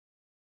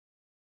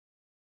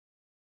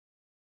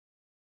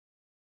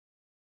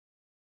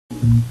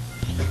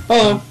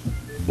Hello,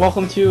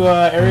 welcome to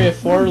Area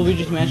 4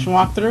 Luigi's Mansion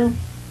walkthrough.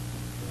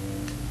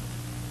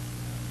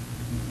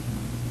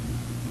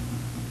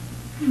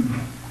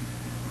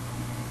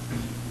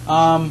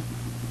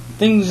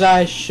 Things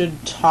I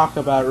should talk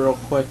about real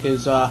quick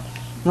is,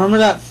 remember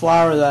that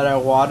flower that I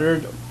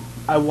watered?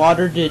 I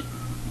watered it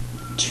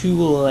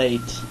too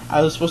late.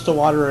 I was supposed to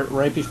water it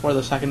right before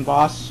the second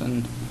boss,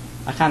 and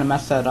I kind of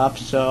messed that up,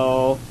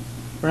 so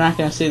we're not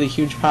going to see the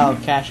huge pile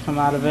of cash come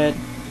out of it.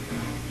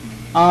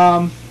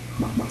 I'm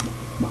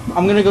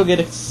gonna go get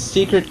a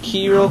secret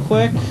key real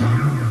quick.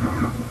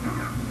 That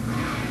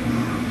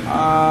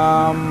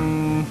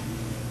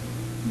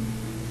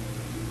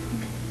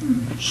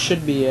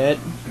should be it.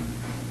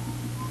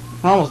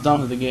 We're almost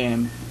done with the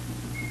game.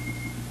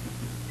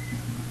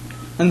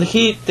 And the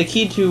key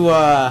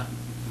to,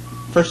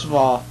 first of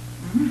all,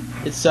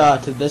 it's,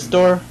 to this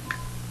door.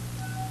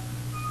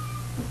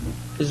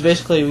 Is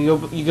basically,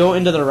 you go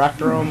into the rec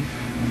room,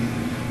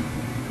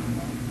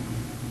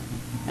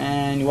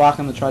 and you walk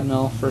on the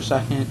treadmill for a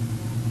second,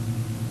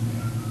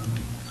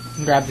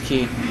 and grab the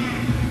key.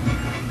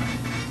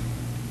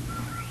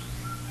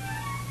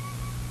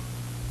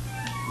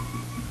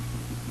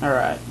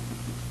 Alright.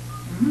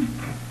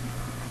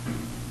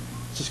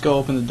 Just go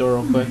open the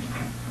door real quick.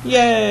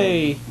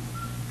 Yay!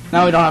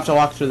 Now we don't have to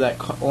walk through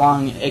that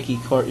long, icky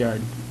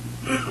courtyard.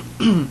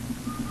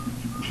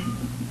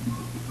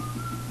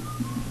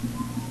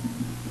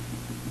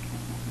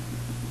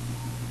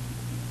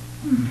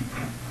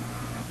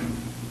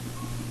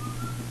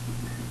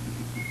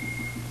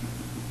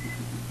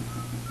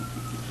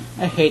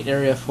 I hate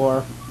Area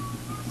 4.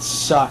 It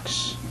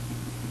sucks.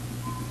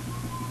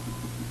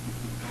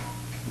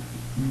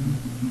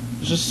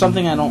 There's just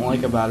something I don't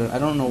like about it. I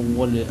don't know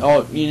what it is.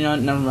 Oh, you know,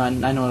 never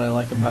mind. I know what I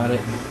like about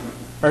it.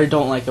 Or I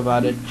don't like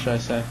about it, should I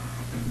say.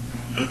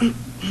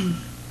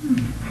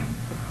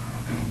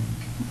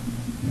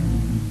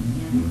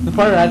 The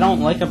part I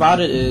don't like about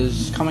it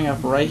is coming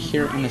up right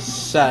here in a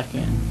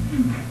second.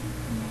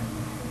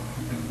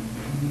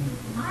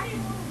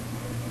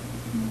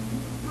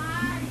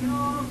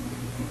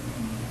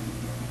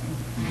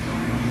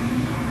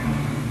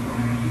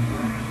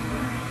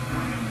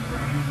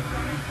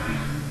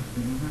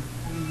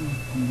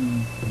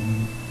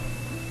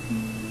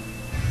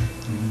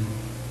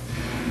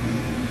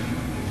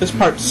 This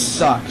part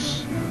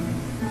sucks.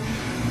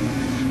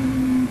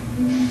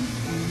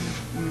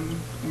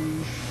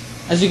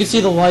 As you can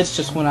see, the lights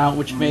just went out,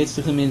 which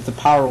basically means the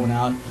power went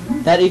out.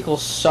 That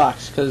equals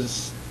sucks,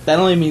 because that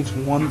only means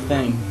one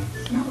thing.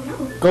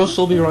 Ghosts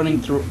will be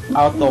running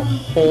throughout the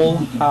whole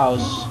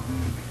house,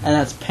 and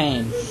that's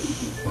pain.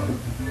 This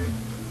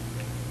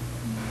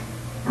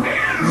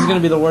is going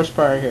to be the worst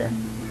part here.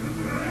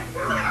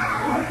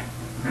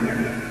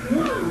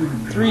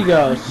 3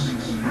 ghosts.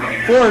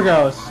 4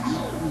 ghosts.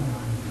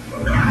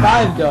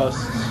 5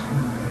 ghosts.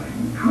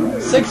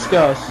 6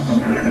 ghosts.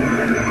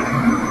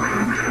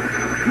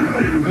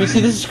 I mean, see,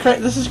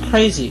 this is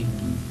crazy.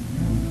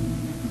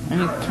 I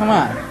mean, come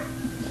on.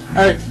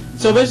 Alright,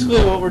 so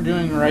basically what we're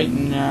doing right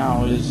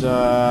now is,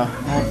 well,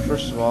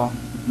 first of all,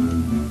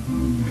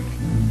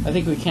 I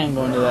think we can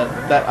go into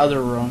that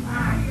other room.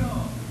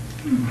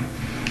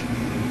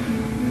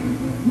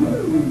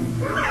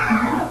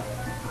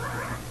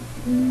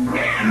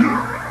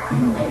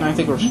 I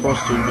think we're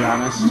supposed to be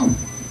honest.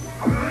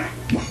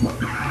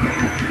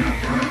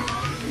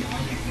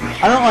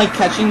 I don't like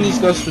catching these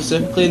ghosts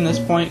specifically in this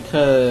point,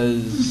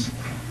 because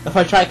if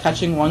I try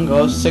catching one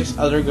ghost, 6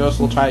 other ghosts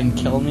will try and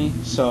kill me,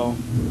 so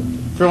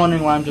if you're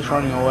wondering why I'm just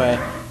running away.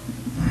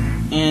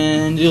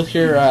 And you'll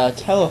hear a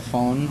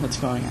telephone that's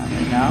going on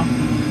right now.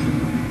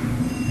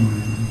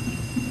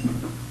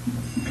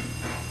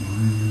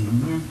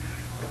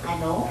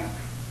 Hello?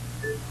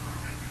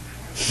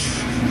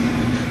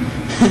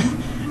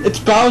 It's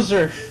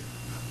Bowser!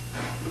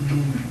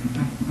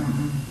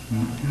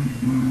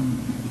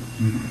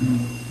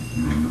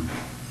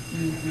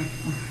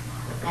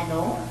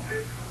 Hello?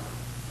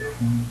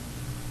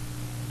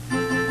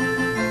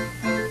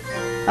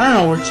 I don't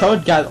know where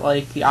Toad got,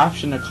 like, the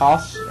option to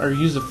call or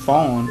use a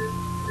phone.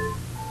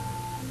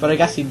 But I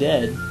guess he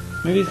did.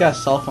 Maybe he's got a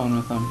cell phone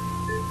with him.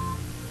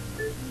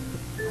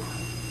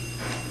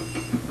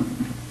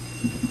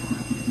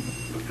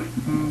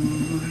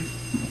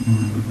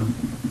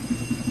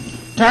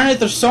 Darn it,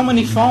 there's so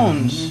many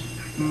phones.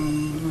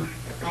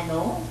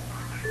 Hello?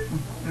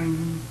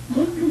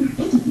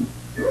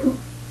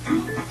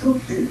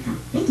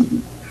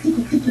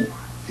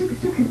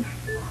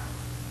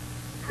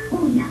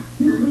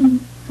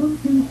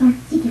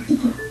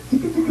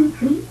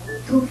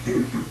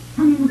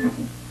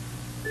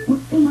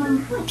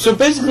 So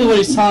basically what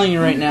he's telling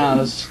you right now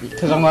is,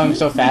 because I'm going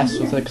so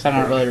fast with it, because I'm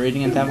not really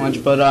reading it that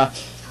much, but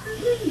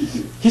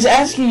he's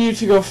asking you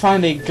to go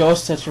find a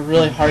ghost that'd be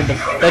really hard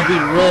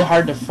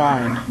to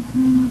find.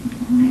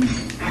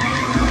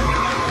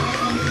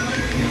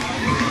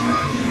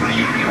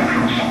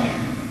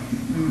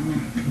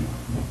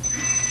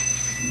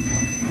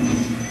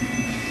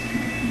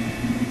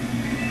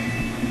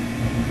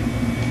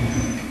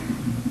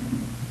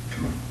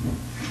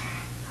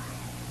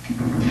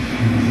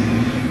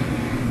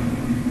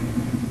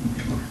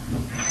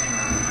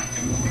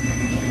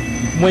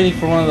 waiting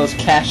for one of those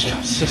cash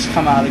ghosts to just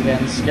come out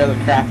again and scare the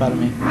crap out of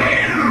me.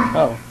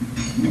 Oh.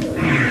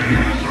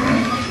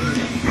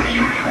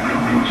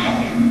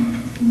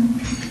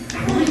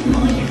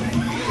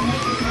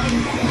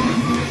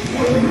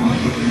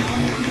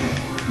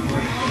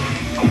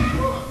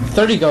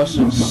 $30 ghosts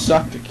would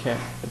suck to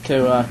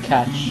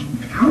catch.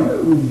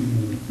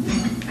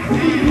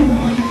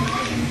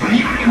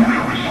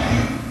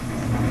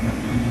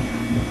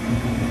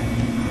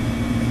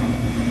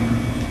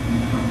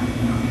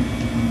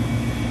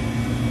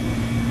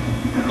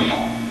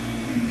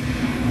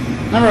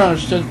 Never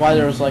understood why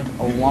there was like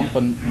a lump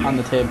on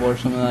the table or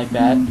something like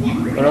that,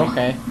 but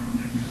okay.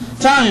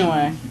 So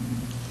anyway,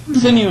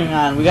 continuing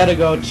on, we gotta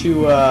go to,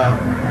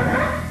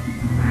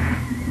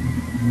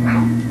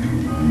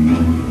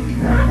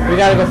 we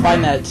gotta go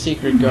find that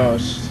secret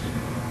ghost.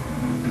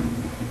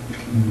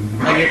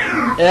 Like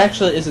it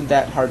actually isn't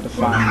that hard to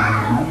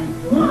find.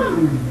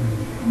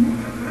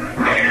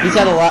 He's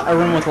got a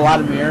room with a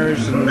lot of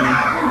mirrors, and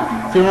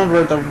if you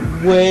remember at the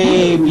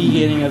way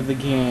beginning of the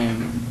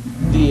game,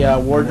 the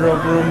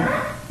wardrobe room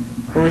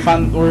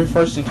where we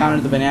first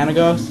encountered the banana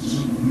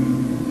ghosts,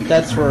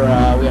 that's where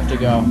we have to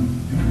go.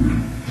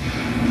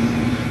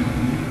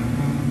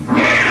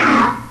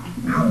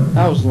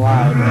 That was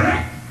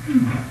loud.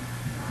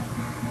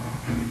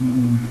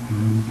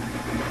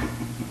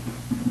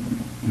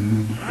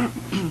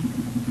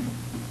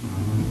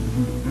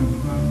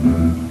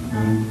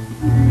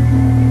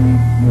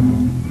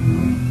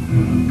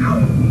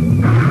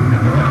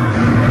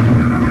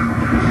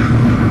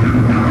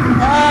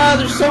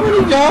 There's so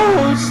many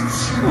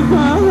ghosts!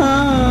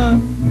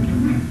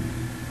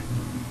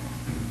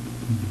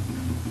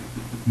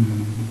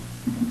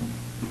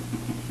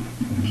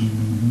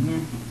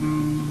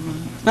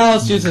 Now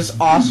let's use this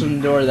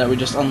awesome door that we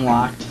just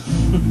unlocked.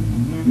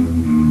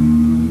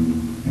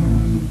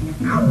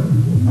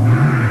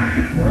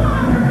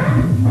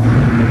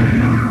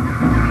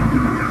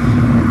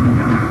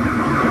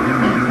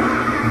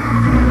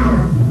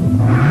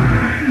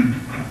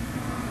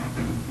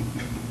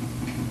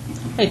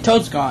 Hey,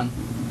 Toad's gone.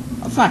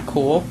 That's not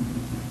cool.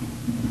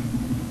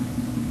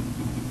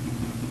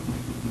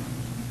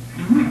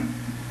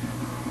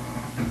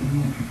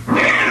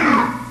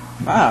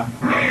 Ah.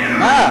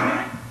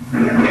 Ah.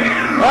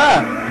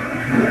 Ah.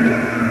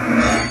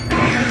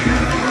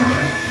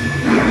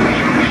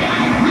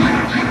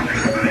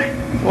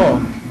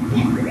 Whoa.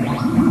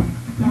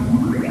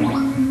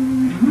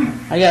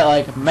 I got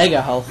like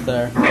mega health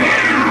there.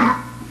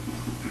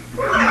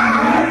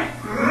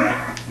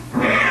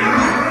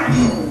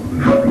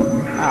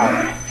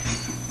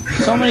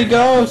 So many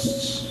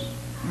ghosts!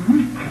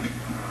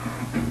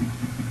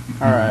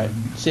 Alright,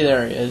 see,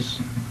 there he is.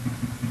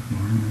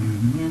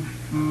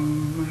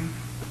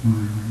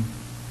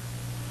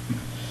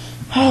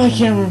 Oh, I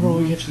can't remember what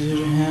we have to do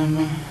to him.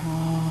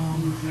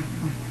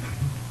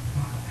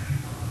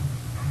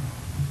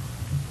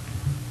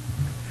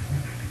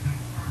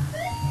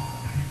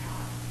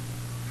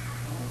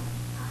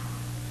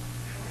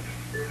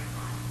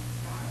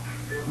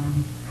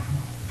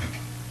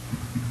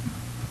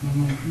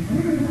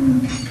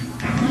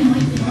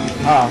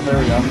 Oh, there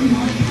we go.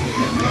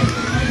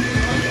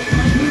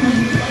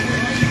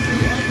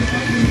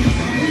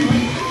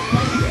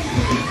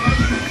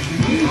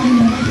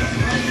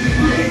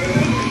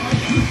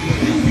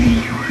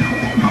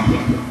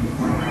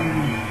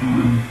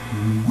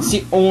 It's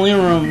the only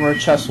room where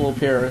chests will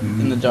appear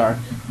in the dark.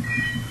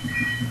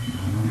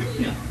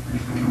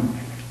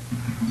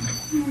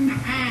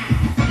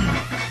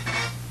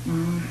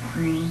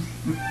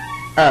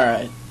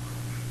 Alright.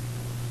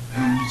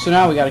 So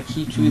now we got a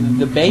key to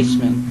the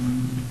basement.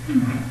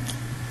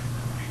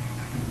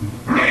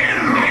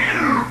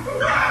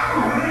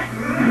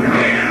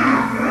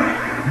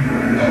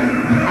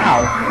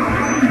 Ow.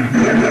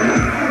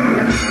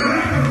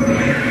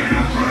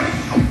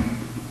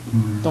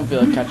 Don't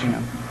feel like catching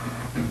him.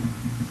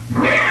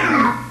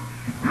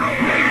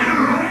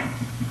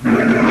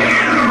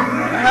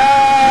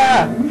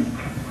 Ah!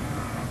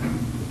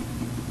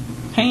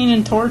 Pain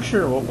and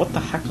torture. What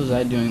the heck was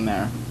I doing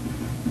there?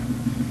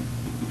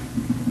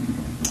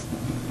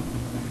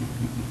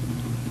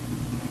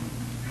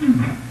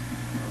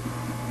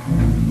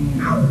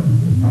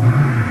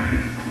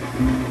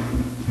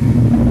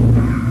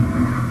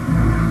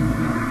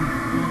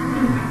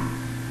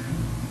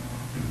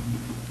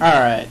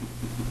 Alright.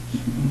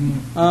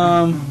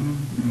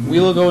 We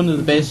will go into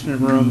the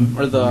basement room,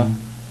 or the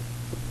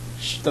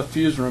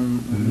fuse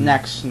room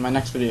next, in my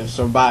next video,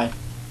 so bye.